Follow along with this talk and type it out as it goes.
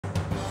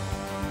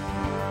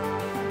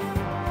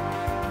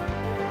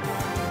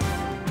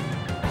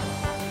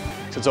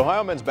Since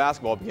Ohio men's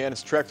basketball began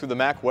its trek through the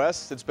MAC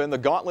West, it's been the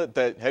gauntlet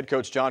that head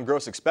coach John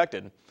Gross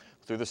expected.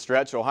 Through the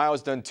stretch, Ohio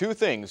has done two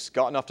things: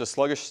 gotten off to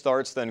sluggish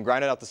starts, then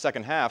grinded out the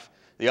second half.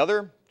 The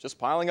other, just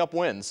piling up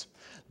wins.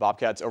 The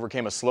Bobcats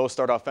overcame a slow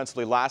start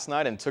offensively last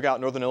night and took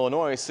out Northern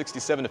Illinois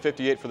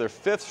 67-58 for their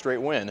fifth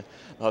straight win.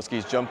 The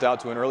Huskies jumped out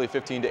to an early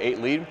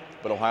 15-8 lead,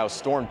 but Ohio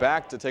stormed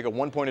back to take a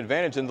one-point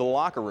advantage into the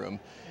locker room.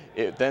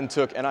 It then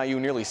took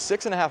NIU nearly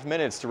 6.5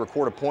 minutes to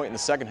record a point in the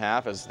second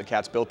half as the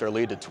Cats built their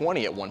lead to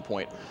 20 at one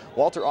point.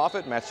 Walter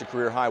Offutt matched a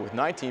career high with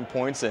 19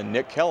 points, and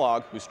Nick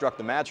Kellogg, who struck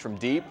the match from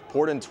deep,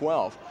 poured in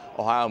 12.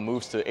 Ohio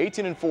moves to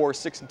 18-4,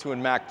 6-2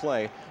 in MAC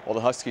play, while the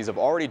Huskies have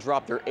already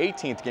dropped their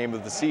 18th game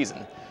of the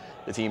season.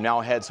 The team now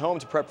heads home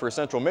to prep for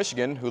Central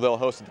Michigan, who they'll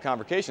host at the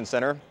Convocation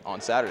Center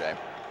on Saturday.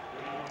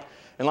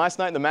 And last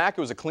night in the MAC,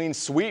 it was a clean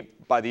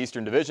sweep by the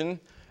Eastern Division.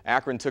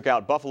 Akron took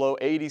out Buffalo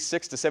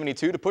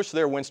 86-72 to push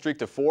their win streak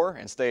to 4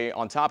 and stay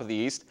on top of the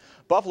East.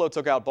 Buffalo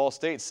took out Ball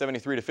State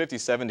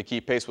 73-57 to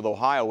keep pace with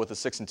Ohio with a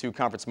 6-2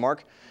 conference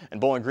mark. And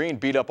Bowling Green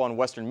beat up on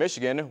Western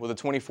Michigan with a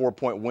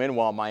 24-point win,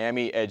 while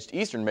Miami edged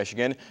Eastern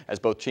Michigan as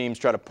both teams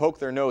try to poke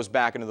their nose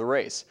back into the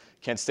race.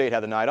 Kent State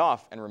had the night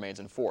off and remains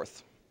in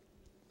 4th.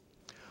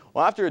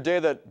 Well, after a day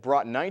that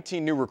brought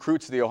 19 new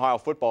recruits to the Ohio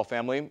football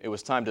family, it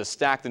was time to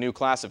stack the new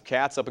class of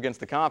Cats up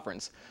against the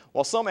conference.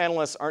 While some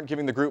analysts aren't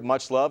giving the group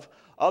much love,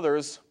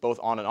 others, both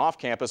on and off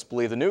campus,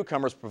 believe the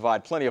newcomers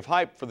provide plenty of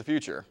hype for the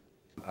future.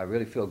 I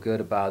really feel good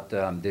about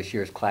this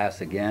year's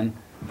class again.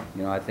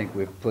 You know, I think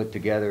we've put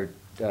together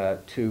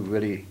two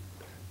really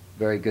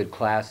very good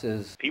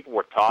classes. People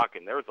were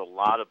talking. There was a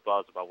lot of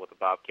buzz about what the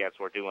Bobcats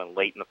were doing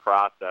late in the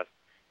process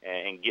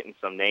and getting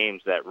some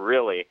names that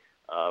really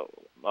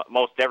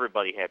most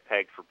everybody had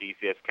pegged for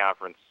BCS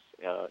conference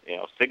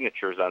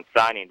signatures on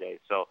signing day.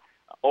 So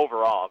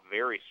overall, a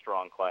very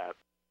strong class.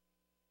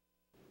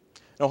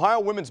 Ohio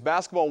women's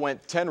basketball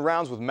went 10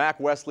 rounds with MAC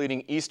West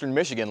leading Eastern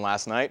Michigan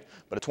last night,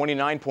 but a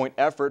 29-point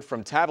effort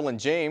from Tavalyn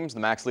James, the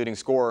MAC's leading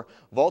scorer,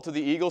 vaulted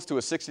the Eagles to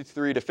a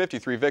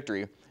 63-53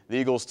 victory. The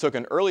Eagles took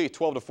an early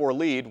 12-4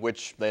 lead,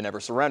 which they never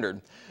surrendered.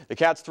 The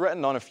Cats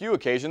threatened on a few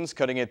occasions,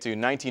 cutting it to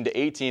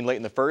 19-18 late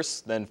in the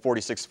first, then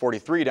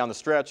 46-43 down the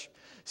stretch.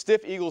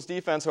 Stiff Eagles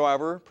defense,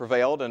 however,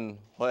 prevailed and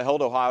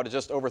held Ohio to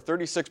just over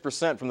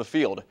 36% from the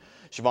field.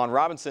 Siobhan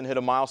Robinson hit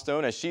a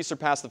milestone as she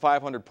surpassed the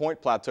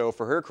 500-point plateau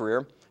for her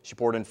career. She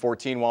poured in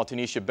 14, while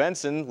Tanisha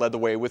Benson led the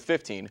way with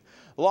 15.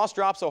 The loss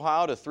drops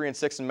Ohio to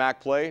 3-6 in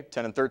MAC play,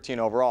 10-13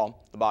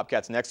 overall. The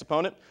Bobcats' next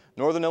opponent,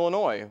 Northern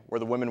Illinois, where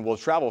the women will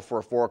travel for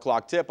a 4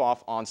 o'clock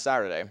tip-off on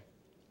Saturday.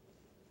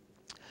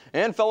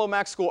 And fellow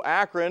MAC school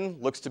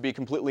Akron looks to be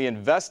completely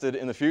invested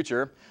in the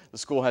future. The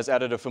school has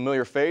added a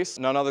familiar face,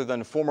 none other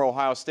than former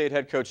Ohio State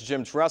head coach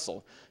Jim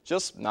Tressel,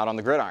 just not on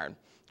the gridiron.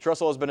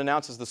 Tressel has been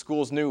announced as the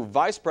school's new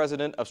Vice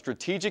President of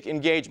Strategic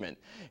Engagement.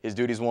 His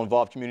duties will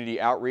involve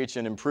community outreach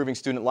and improving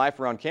student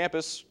life around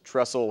campus.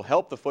 Tressel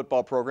helped the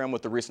football program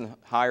with the recent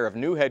hire of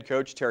new head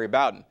coach Terry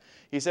Bowden.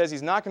 He says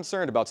he's not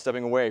concerned about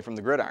stepping away from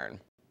the gridiron.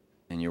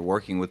 And you're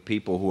working with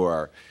people who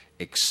are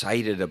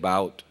excited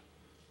about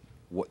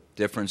what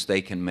difference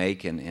they can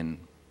make and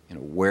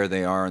where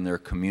they are in their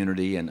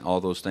community and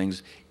all those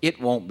things. It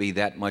won't be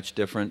that much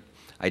different.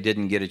 I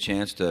didn't get a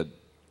chance to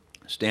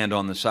stand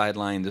on the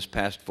sideline this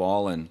past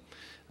fall, and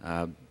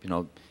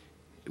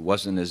it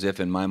wasn't as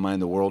if in my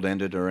mind the world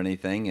ended or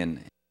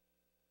anything.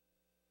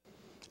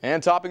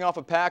 And topping off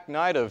a packed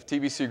night of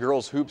TVC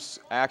girls hoops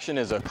action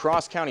is a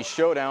cross-county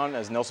showdown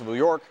as Nelsonville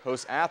York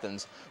hosts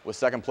Athens. With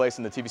second place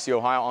in the TVC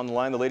Ohio on the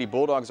line, the Lady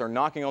Bulldogs are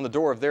knocking on the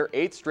door of their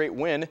 8th straight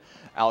win.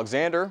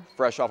 Alexander,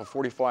 fresh off a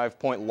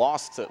 45-point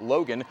loss to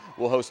Logan,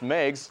 will host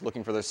Meigs,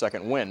 looking for their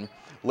second win.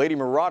 Lady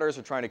Marauders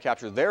are trying to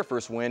capture their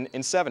first win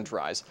in 7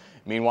 tries.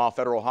 Meanwhile,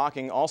 Federal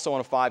Hawking, also on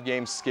a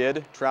 5-game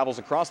skid, travels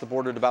across the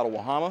border to battle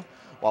Wahama,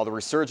 while the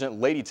resurgent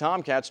Lady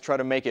Tomcats try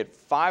to make it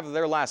 5 of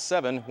their last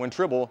 7 when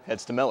Tribble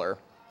heads to Miller.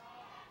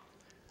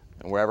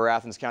 And wherever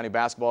Athens County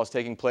basketball is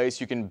taking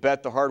place, you can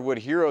bet the Hardwood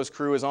Heroes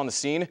crew is on the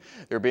scene.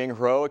 They're being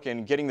heroic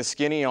and getting the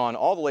skinny on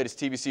all the latest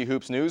TVC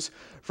hoops news.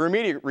 For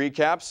immediate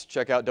recaps,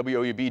 check out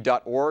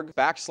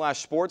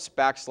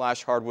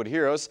woub.org/sports/Hardwood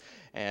Heroes.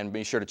 And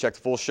be sure to check the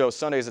full show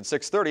Sundays at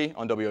 6:30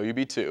 on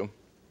WOUB2.